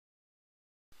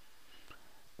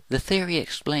The theory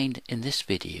explained in this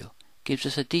video gives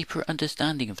us a deeper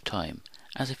understanding of time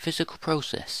as a physical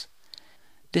process.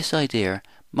 This idea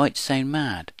might sound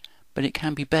mad, but it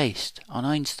can be based on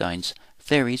Einstein's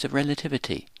theories of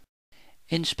relativity.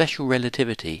 In special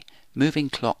relativity, moving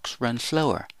clocks run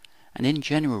slower, and in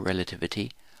general relativity,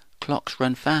 clocks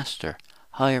run faster,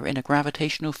 higher in a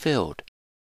gravitational field.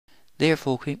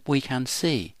 Therefore, we can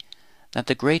see that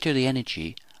the greater the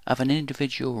energy of an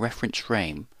individual reference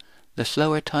frame, the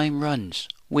slower time runs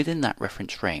within that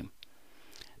reference frame.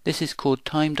 This is called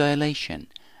time dilation,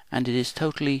 and it is a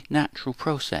totally natural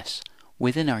process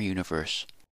within our universe.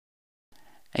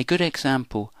 A good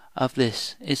example of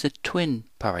this is the twin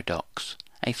paradox,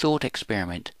 a thought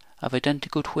experiment of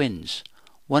identical twins,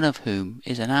 one of whom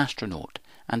is an astronaut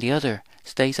and the other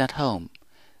stays at home.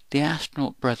 The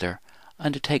astronaut brother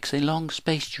undertakes a long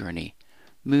space journey,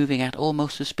 moving at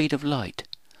almost the speed of light,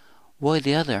 while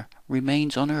the other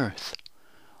remains on Earth.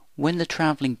 When the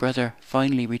travelling brother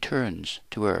finally returns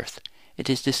to Earth, it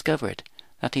is discovered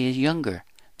that he is younger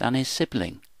than his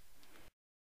sibling.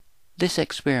 This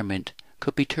experiment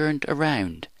could be turned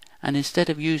around, and instead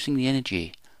of using the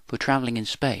energy for travelling in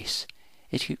space,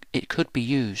 it could be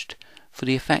used for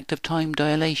the effect of time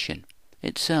dilation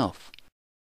itself.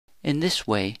 In this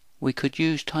way, we could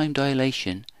use time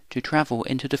dilation to travel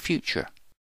into the future.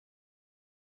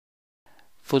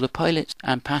 For the pilots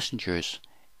and passengers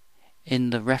in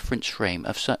the reference frame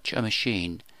of such a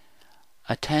machine,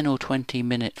 a 10 or 20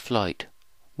 minute flight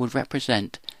would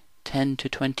represent 10 to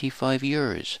 25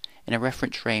 years in a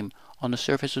reference frame on the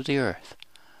surface of the Earth.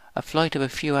 A flight of a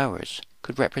few hours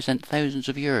could represent thousands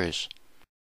of years.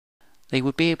 They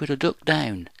would be able to look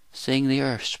down, seeing the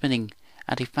Earth spinning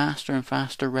at a faster and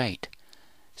faster rate,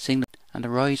 seeing the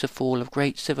rise and fall of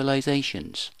great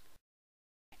civilizations.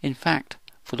 In fact,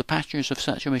 for the passengers of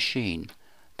such a machine,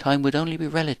 time would only be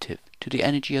relative to the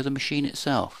energy of the machine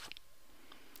itself.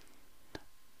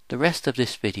 The rest of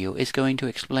this video is going to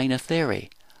explain a theory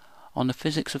on the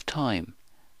physics of time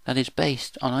that is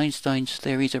based on Einstein's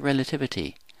theories of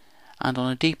relativity and on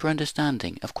a deeper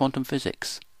understanding of quantum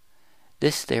physics.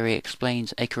 This theory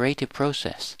explains a creative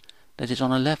process that is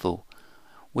on a level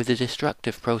with the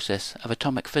destructive process of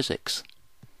atomic physics.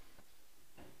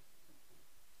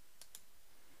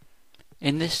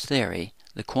 In this theory,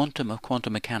 the quantum of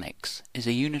quantum mechanics is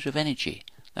a unit of energy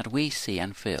that we see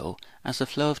and feel as the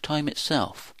flow of time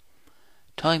itself.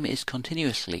 Time is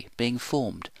continuously being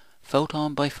formed,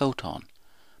 photon by photon,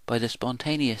 by the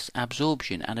spontaneous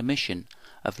absorption and emission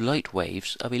of light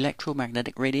waves of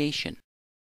electromagnetic radiation,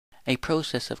 a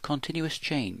process of continuous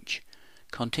change,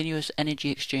 continuous energy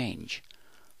exchange,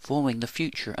 forming the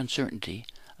future uncertainty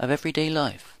of everyday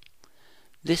life.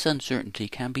 This uncertainty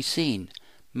can be seen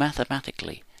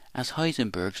mathematically as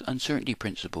Heisenberg's uncertainty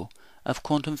principle of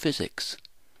quantum physics.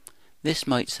 This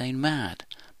might sound mad,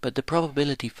 but the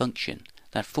probability function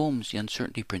that forms the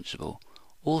uncertainty principle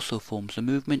also forms the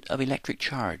movement of electric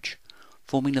charge,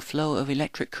 forming the flow of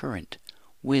electric current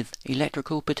with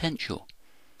electrical potential.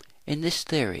 In this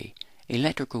theory,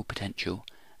 electrical potential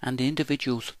and the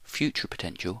individual's future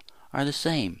potential are the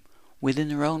same within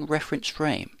their own reference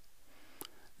frame.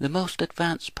 The most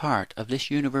advanced part of this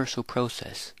universal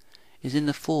process is in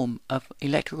the form of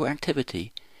electrical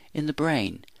activity in the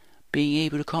brain, being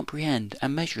able to comprehend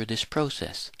and measure this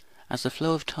process as the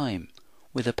flow of time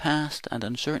with a past and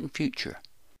uncertain future.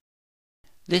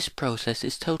 This process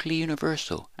is totally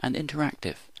universal and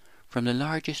interactive, from the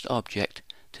largest object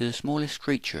to the smallest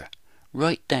creature,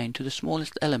 right down to the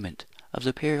smallest element of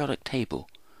the periodic table,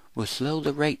 will slow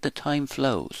the rate that time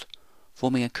flows,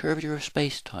 forming a curvature of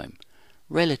space-time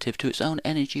relative to its own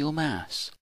energy or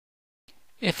mass.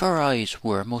 If our eyes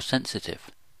were more sensitive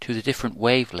to the different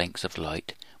wavelengths of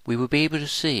light, we would be able to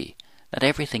see that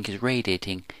everything is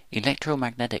radiating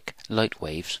electromagnetic light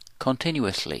waves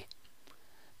continuously.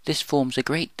 This forms a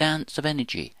great dance of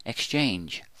energy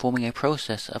exchange, forming a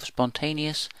process of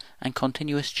spontaneous and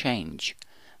continuous change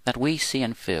that we see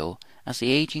and feel as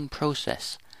the aging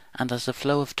process and as the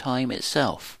flow of time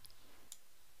itself.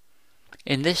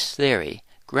 In this theory,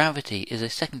 gravity is a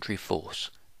secondary force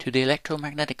to the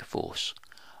electromagnetic force.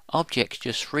 Objects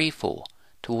just free fall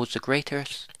towards the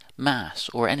greatest mass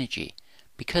or energy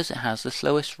because it has the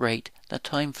slowest rate that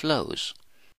time flows.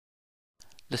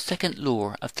 The second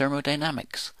law of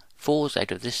thermodynamics falls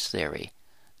out of this theory.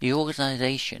 The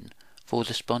organization for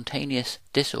the spontaneous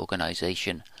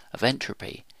disorganization of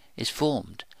entropy is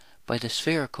formed by the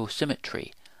spherical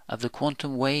symmetry of the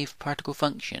quantum wave particle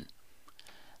function.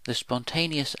 The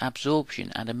spontaneous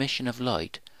absorption and emission of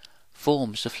light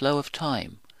forms the flow of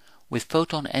time, with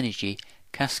photon energy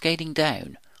cascading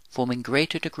down, forming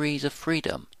greater degrees of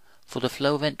freedom for the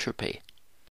flow of entropy.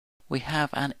 We have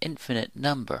an infinite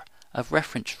number of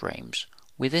reference frames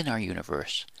within our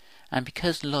universe, and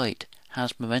because light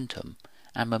has momentum,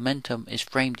 and momentum is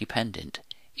frame dependent,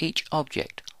 each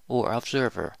object or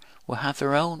observer will have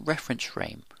their own reference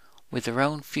frame with their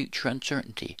own future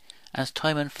uncertainty as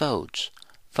time unfolds,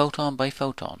 photon by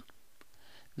photon.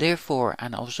 Therefore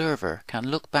an observer can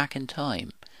look back in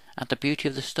time at the beauty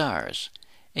of the stars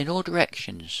in all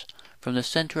directions from the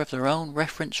center of their own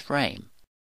reference frame.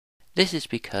 This is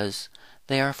because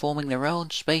they are forming their own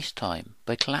space-time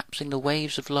by collapsing the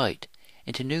waves of light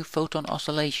into new photon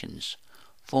oscillations,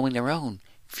 forming their own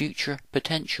future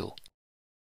potential.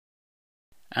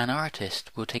 An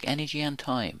artist will take energy and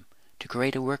time to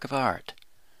create a work of art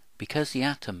because the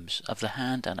atoms of the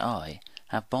hand and eye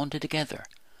have bonded together,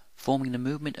 forming the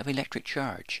movement of electric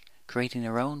charge, creating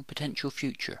their own potential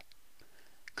future.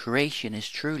 Creation is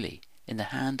truly in the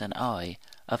hand and eye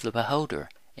of the beholder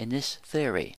in this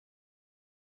theory.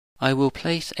 I will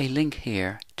place a link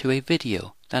here to a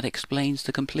video that explains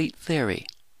the complete theory.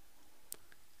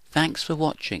 Thanks for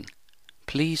watching.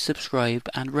 Please subscribe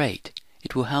and rate.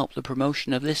 It will help the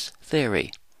promotion of this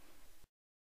theory.